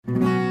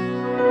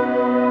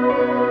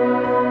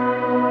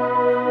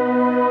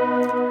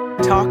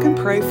Talk and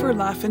Pray for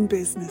Life and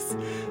Business,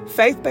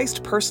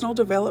 faith-based personal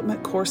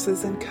development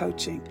courses and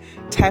coaching,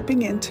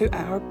 tapping into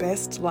our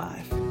best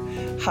life.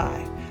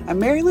 Hi, I'm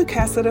Mary Lou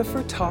Cassida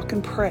for Talk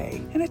and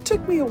Pray, and it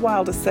took me a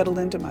while to settle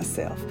into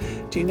myself.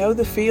 Do you know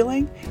the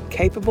feeling?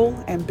 Capable,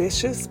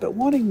 ambitious, but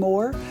wanting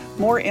more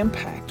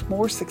impact,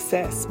 more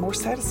success, more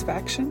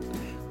satisfaction?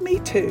 Me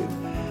too.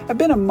 I've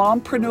been a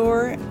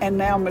mompreneur and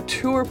now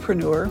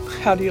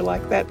maturepreneur. How do you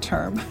like that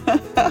term?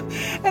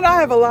 And I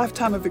have a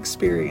lifetime of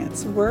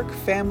experience, work,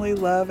 family,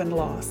 love, and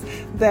loss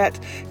that,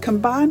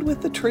 combined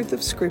with the truth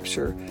of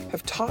Scripture,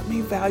 have taught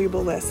me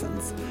valuable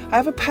lessons. I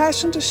have a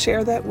passion to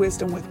share that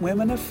wisdom with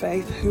women of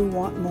faith who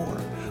want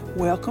more.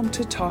 Welcome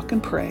to Talk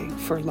and Pray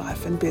for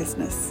Life and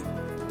Business.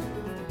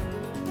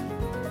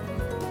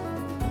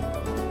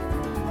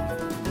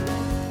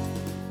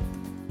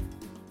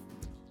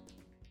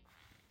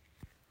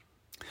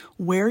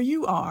 Where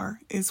you are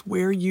is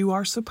where you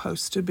are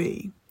supposed to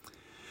be.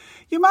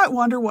 You might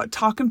wonder what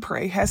Talk and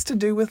Pray has to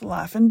do with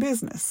life and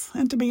business.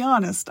 And to be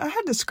honest, I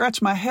had to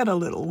scratch my head a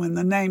little when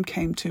the name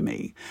came to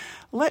me.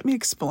 Let me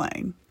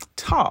explain.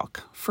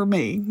 Talk, for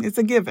me, is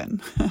a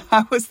given.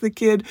 I was the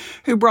kid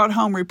who brought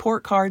home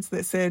report cards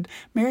that said,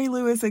 Mary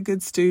Lou is a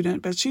good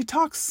student, but she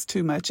talks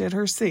too much at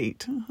her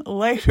seat.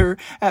 Later,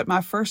 at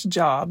my first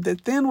job,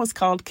 that then was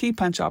called key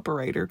punch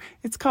operator,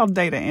 it's called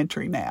data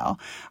entry now,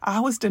 I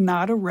was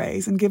denied a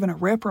raise and given a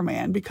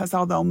reprimand because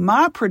although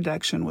my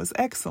production was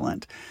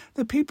excellent,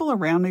 the people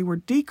around me were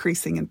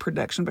decreasing in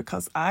production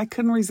because I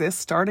couldn't resist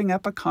starting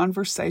up a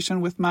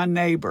conversation with my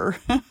neighbor.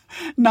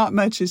 Not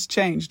much has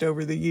changed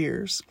over the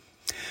years.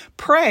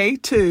 Pray,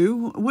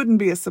 too, wouldn't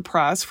be a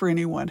surprise for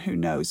anyone who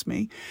knows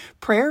me.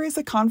 Prayer is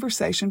a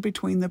conversation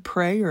between the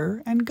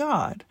prayer and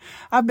God.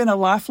 I've been a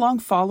lifelong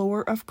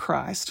follower of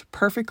Christ,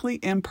 perfectly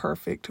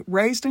imperfect,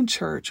 raised in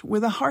church,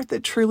 with a heart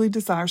that truly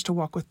desires to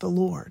walk with the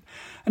Lord.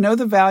 I know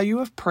the value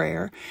of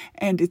prayer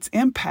and its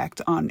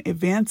impact on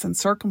events and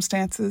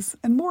circumstances,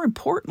 and more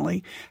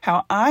importantly,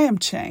 how I am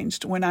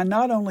changed when I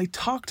not only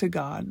talk to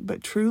God,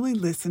 but truly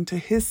listen to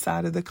His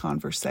side of the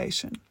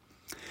conversation.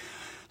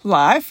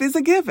 Life is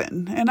a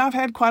given, and I've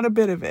had quite a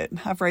bit of it.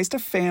 I've raised a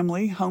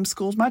family,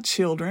 homeschooled my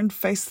children,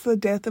 faced the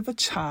death of a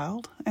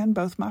child, and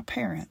both my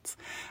parents.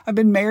 I've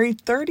been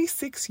married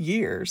 36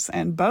 years,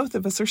 and both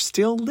of us are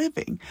still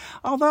living,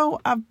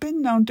 although I've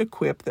been known to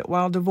quip that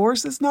while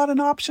divorce is not an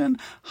option,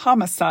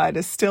 homicide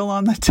is still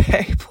on the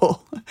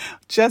table.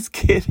 Just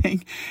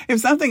kidding.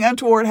 If something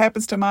untoward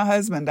happens to my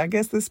husband, I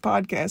guess this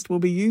podcast will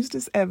be used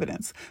as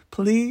evidence.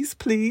 Please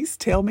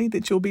tell me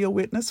that you'll be a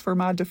witness for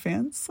my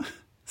defense.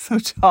 So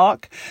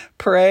talk,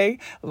 pray,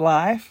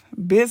 life,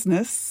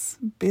 business,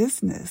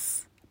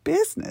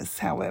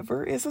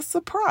 however, is a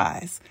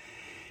surprise.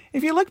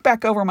 If you look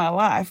back over my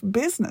life,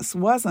 business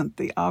wasn't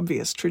the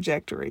obvious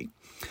trajectory.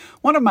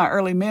 One of my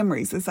early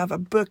memories is of a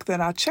book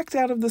that I checked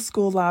out of the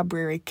school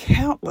library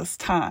countless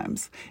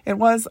times. It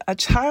was a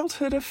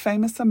Childhood of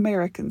Famous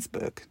Americans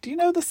book. Do you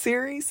know the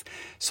series?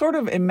 Sort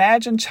of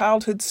imagined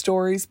childhood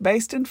stories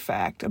based in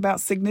fact about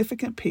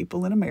significant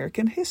people in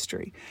American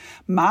history.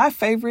 My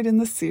favorite in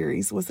the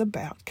series was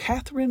about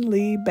Katharine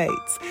Lee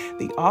Bates,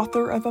 the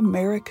author of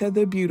America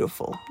the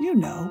Beautiful. You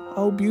know,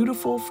 oh,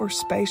 beautiful for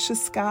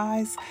spacious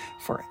skies,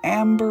 for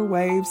amber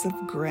waves of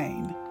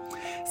grain.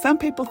 Some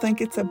people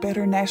think it's a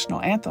better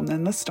national anthem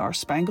than the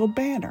Star-Spangled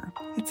Banner.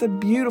 It's a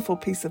beautiful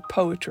piece of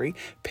poetry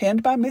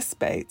penned by Miss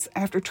Bates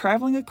after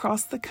traveling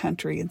across the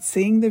country and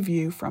seeing the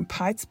view from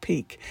Pikes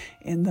Peak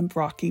in the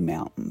Rocky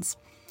Mountains.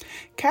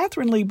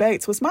 Katharine Lee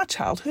Bates was my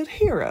childhood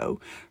hero.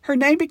 Her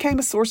name became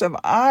a source of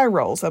eye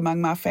rolls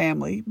among my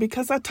family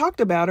because I talked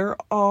about her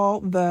all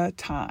the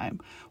time.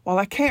 While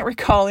I can't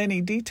recall any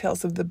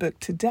details of the book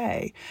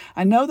today,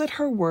 I know that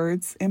her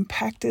words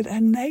impacted a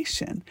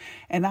nation,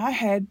 and I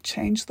had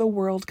changed the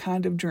world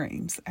kind of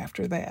dreams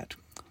after that.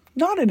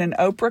 Not in an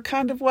Oprah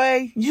kind of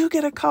way, you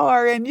get a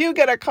car and you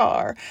get a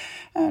car,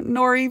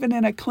 nor even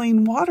in a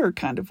clean water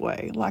kind of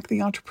way, like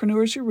the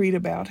entrepreneurs you read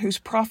about whose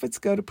profits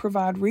go to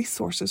provide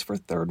resources for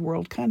third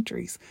world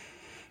countries,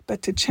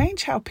 but to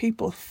change how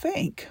people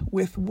think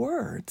with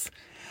words.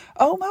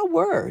 Oh, my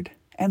word.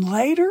 And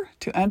later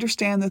to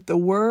understand that the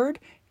word,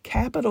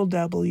 capital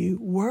W,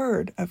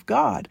 Word of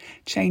God,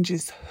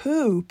 changes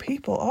who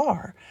people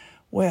are.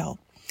 Well,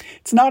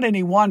 it's not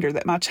any wonder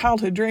that my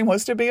childhood dream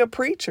was to be a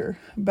preacher.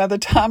 By the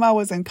time I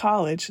was in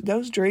college,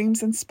 those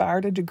dreams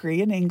inspired a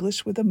degree in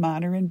English with a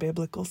minor in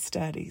biblical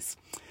studies.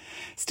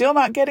 Still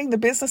not getting the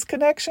business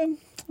connection?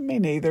 Me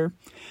neither.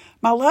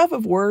 My love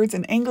of words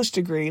and English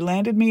degree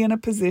landed me in a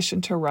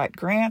position to write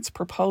grants,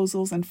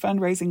 proposals, and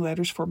fundraising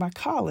letters for my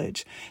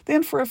college,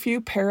 then for a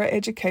few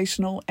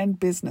paraeducational and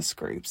business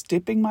groups,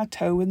 dipping my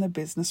toe in the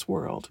business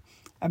world.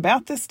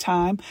 About this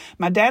time,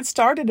 my dad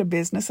started a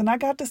business and I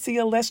got to see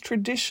a less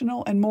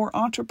traditional and more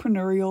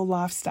entrepreneurial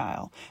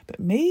lifestyle. But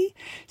me,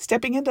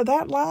 stepping into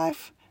that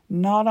life,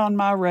 not on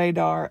my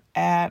radar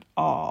at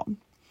all.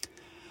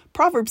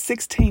 Proverbs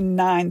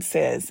 16:9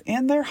 says,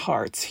 "In their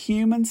hearts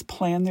humans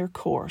plan their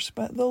course,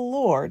 but the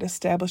Lord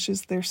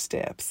establishes their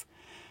steps."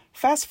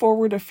 Fast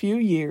forward a few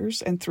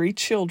years and 3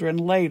 children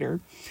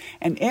later,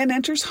 and in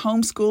enters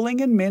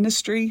homeschooling and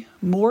ministry,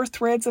 more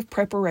threads of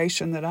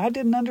preparation that I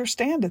didn't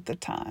understand at the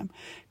time.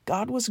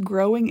 God was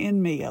growing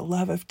in me a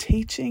love of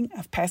teaching,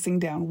 of passing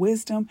down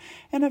wisdom,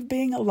 and of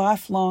being a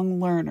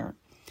lifelong learner.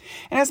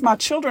 And as my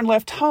children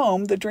left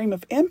home, the dream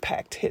of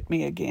impact hit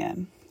me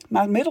again.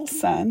 My middle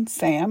son,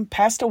 Sam,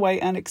 passed away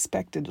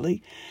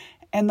unexpectedly,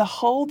 and the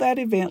hole that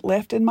event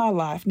left in my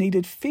life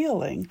needed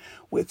filling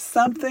with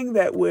something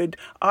that would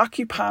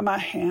occupy my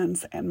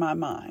hands and my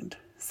mind.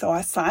 So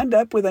I signed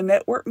up with a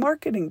network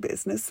marketing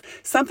business,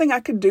 something I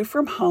could do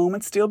from home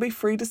and still be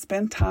free to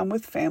spend time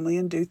with family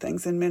and do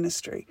things in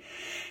ministry.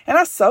 And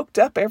I soaked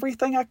up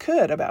everything I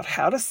could about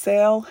how to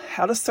sell,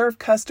 how to serve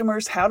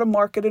customers, how to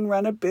market and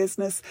run a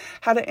business,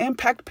 how to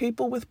impact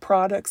people with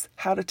products,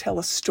 how to tell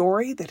a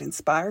story that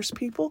inspires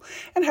people,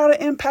 and how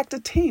to impact a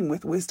team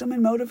with wisdom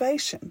and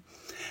motivation.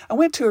 I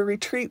went to a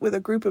retreat with a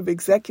group of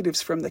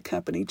executives from the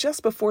company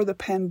just before the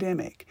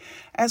pandemic.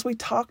 As we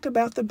talked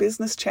about the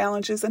business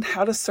challenges and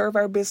how to serve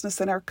our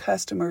business and our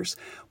customers,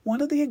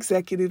 one of the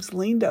executives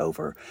leaned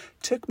over,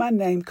 took my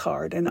name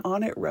card, and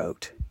on it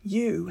wrote,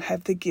 "You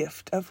have the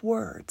gift of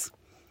words."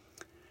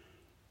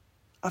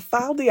 I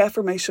filed the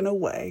affirmation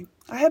away.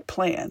 I had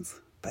plans,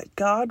 but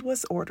God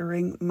was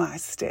ordering my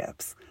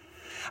steps.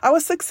 I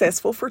was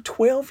successful for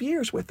 12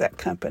 years with that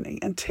company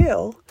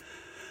until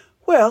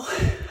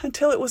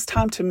it was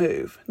time to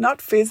move,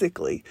 not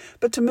physically,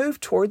 but to move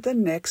toward the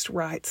next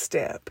right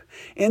step,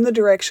 in the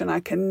direction I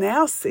can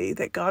now see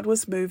that God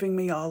was moving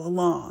me all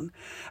along,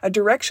 a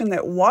direction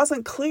that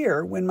wasn't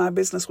clear when my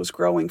business was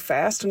growing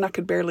fast and I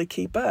could barely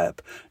keep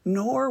up,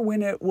 nor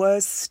when it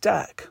was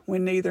stuck,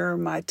 when neither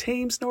my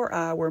teams nor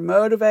I were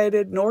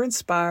motivated nor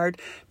inspired,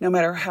 no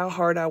matter how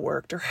hard I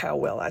worked or how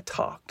well I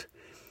talked.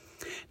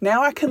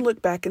 Now I can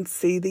look back and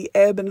see the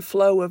ebb and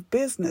flow of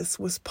business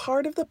was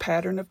part of the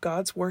pattern of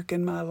God's work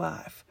in my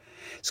life.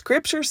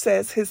 Scripture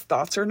says His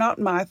thoughts are not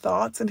my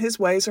thoughts and His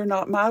ways are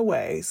not my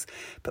ways.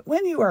 But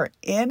when you are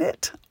in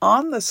it,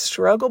 on the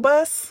struggle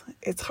bus,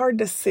 it's hard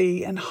to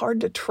see and hard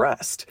to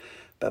trust.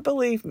 But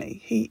believe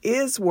me, He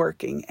is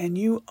working and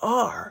you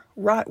are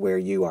right where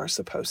you are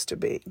supposed to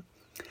be.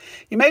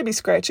 You may be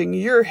scratching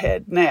your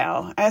head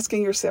now,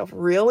 asking yourself,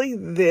 really,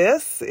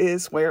 this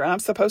is where I'm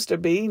supposed to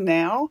be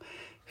now?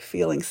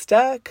 Feeling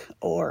stuck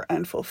or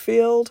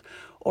unfulfilled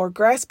or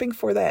grasping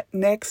for that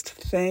next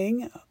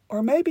thing.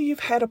 Or maybe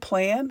you've had a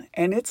plan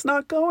and it's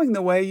not going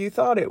the way you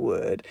thought it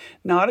would,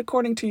 not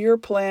according to your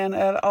plan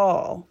at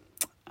all.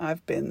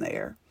 I've been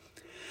there.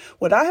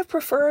 Would I have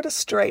preferred a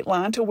straight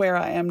line to where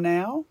I am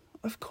now?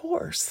 Of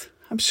course.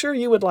 I'm sure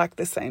you would like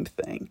the same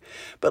thing.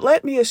 But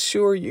let me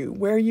assure you,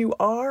 where you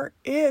are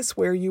is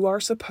where you are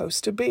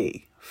supposed to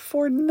be.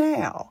 For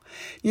now,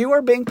 you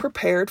are being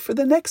prepared for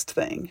the next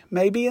thing,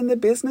 maybe in the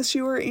business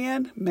you are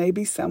in,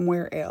 maybe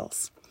somewhere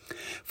else.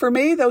 For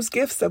me, those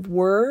gifts of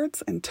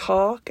words and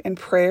talk and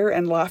prayer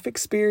and life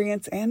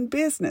experience and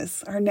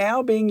business are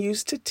now being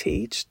used to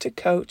teach, to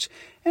coach,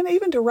 and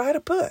even to write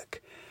a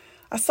book.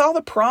 I saw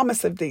the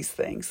promise of these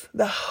things,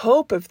 the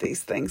hope of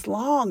these things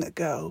long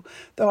ago,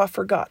 though I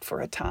forgot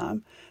for a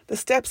time. The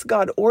steps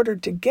God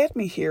ordered to get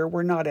me here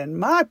were not in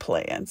my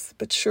plans,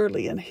 but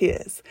surely in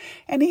His.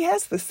 And He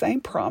has the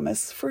same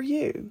promise for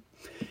you.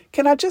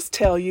 Can I just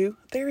tell you,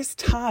 there is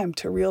time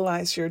to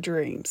realize your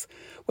dreams.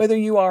 Whether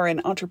you are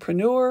an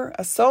entrepreneur,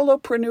 a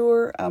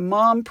solopreneur, a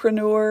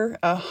mompreneur,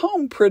 a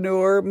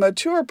homepreneur,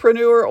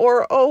 maturepreneur,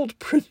 or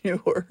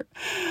oldpreneur,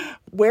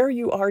 where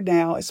you are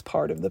now is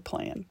part of the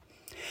plan.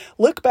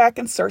 Look back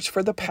and search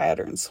for the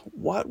patterns.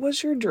 What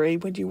was your dream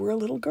when you were a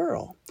little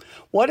girl?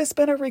 What has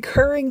been a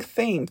recurring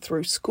theme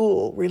through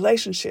school,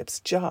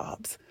 relationships,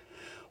 jobs?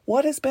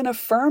 What has been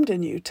affirmed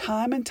in you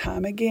time and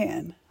time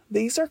again?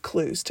 These are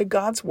clues to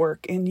God's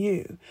work in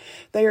you.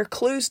 They are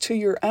clues to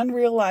your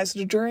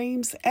unrealized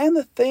dreams and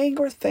the thing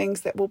or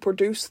things that will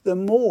produce the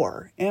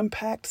more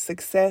impact,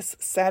 success,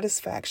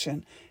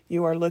 satisfaction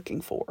you are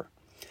looking for.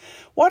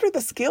 What are the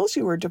skills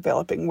you are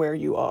developing where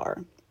you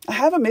are? I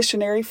have a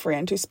missionary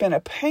friend who spent a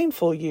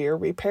painful year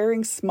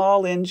repairing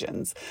small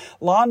engines,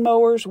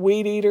 lawnmowers,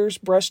 weed eaters,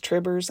 brush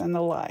trimmers, and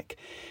the like.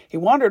 He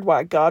wondered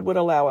why God would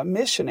allow a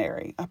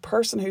missionary, a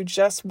person who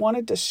just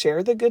wanted to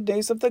share the good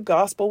news of the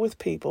gospel with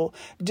people,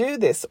 do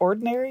this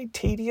ordinary,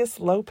 tedious,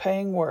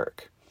 low-paying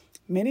work.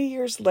 Many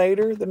years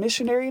later, the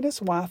missionary and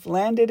his wife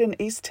landed in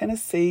East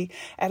Tennessee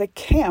at a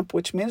camp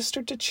which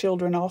ministered to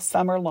children all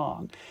summer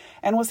long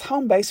and was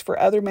home base for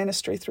other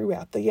ministry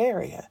throughout the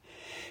area.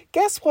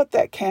 Guess what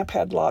that camp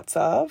had lots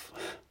of?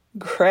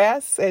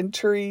 Grass and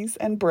trees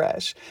and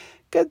brush.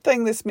 Good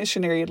thing this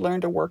missionary had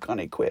learned to work on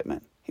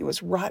equipment. He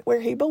was right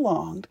where he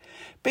belonged,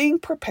 being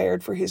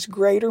prepared for his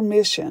greater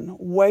mission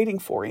waiting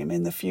for him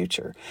in the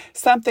future,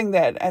 something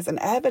that, as an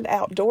avid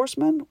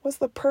outdoorsman, was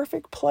the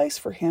perfect place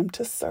for him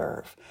to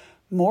serve.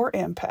 More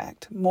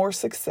impact, more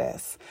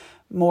success,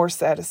 more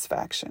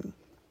satisfaction.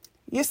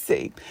 You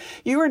see,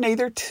 you are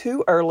neither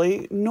too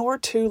early nor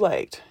too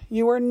late.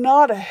 You are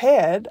not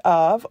ahead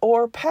of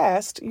or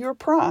past your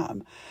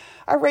prime.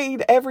 I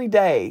read every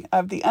day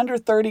of the under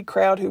 30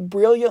 crowd who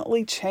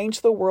brilliantly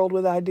changed the world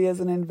with ideas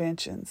and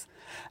inventions.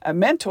 A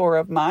mentor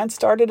of mine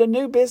started a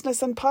new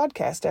business and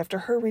podcast after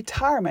her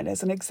retirement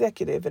as an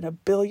executive in a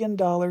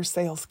billion-dollar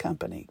sales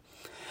company.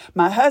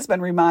 My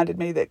husband reminded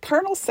me that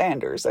Colonel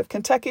Sanders of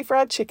Kentucky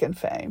Fried Chicken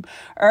fame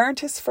earned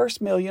his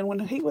first million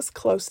when he was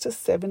close to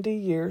 70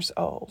 years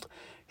old.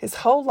 His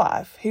whole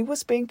life, he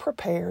was being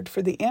prepared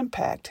for the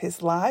impact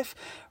his life,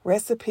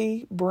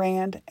 recipe,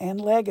 brand, and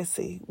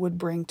legacy would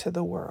bring to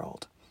the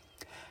world.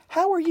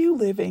 How are you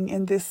living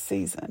in this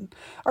season?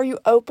 Are you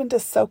open to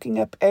soaking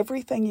up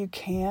everything you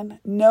can,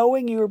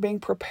 knowing you are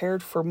being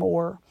prepared for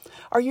more?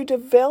 Are you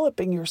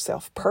developing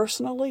yourself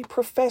personally,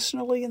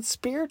 professionally, and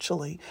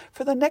spiritually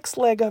for the next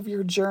leg of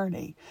your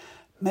journey?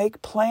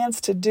 Make plans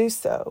to do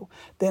so,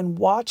 then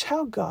watch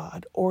how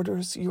God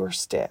orders your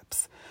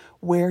steps.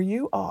 Where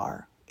you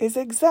are is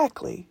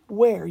exactly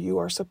where you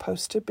are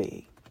supposed to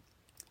be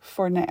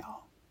for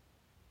now.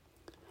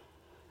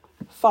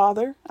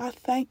 Father, I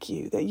thank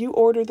you that you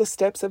order the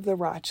steps of the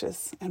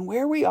righteous, and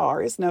where we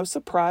are is no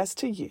surprise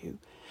to you.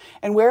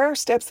 And where our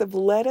steps have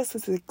led us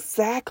is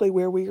exactly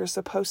where we are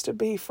supposed to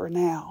be for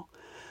now.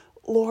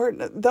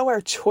 Lord, though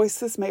our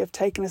choices may have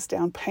taken us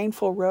down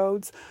painful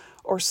roads,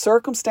 or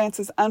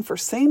circumstances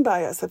unforeseen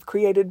by us have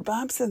created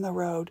bumps in the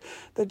road,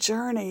 the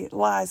journey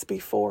lies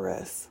before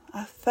us.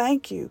 I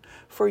thank you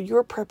for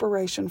your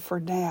preparation for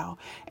now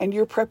and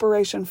your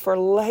preparation for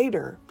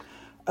later.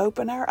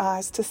 Open our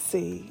eyes to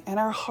see and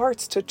our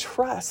hearts to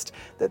trust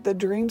that the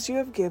dreams you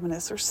have given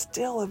us are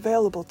still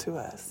available to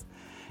us.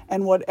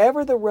 And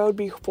whatever the road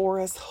before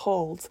us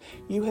holds,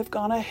 you have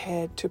gone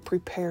ahead to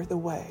prepare the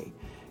way.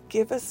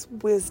 Give us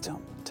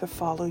wisdom to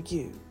follow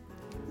you.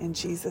 In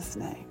Jesus'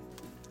 name,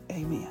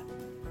 amen.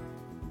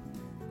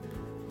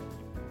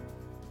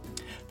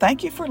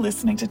 Thank you for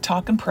listening to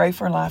Talk and Pray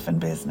for Life and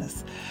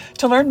Business.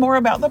 To learn more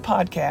about the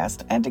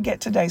podcast and to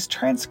get today's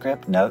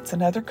transcript, notes,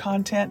 and other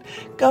content,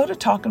 go to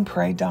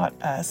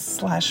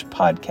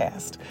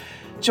talkandpray.us/podcast.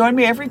 Join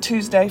me every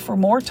Tuesday for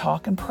more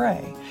Talk and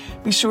Pray.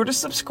 Be sure to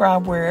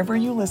subscribe wherever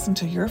you listen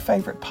to your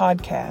favorite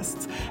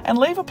podcasts and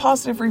leave a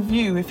positive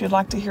review if you'd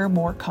like to hear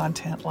more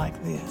content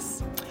like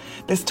this.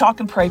 This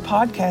Talk and Pray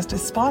podcast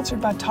is sponsored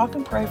by Talk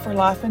and Pray for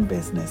Life and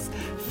Business,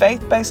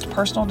 faith-based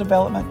personal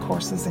development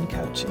courses and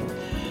coaching.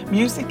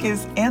 Music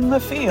is In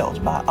the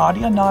Field by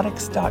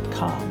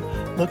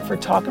Audionautics.com. Look for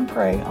Talk and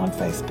Pray on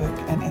Facebook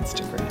and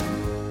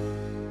Instagram.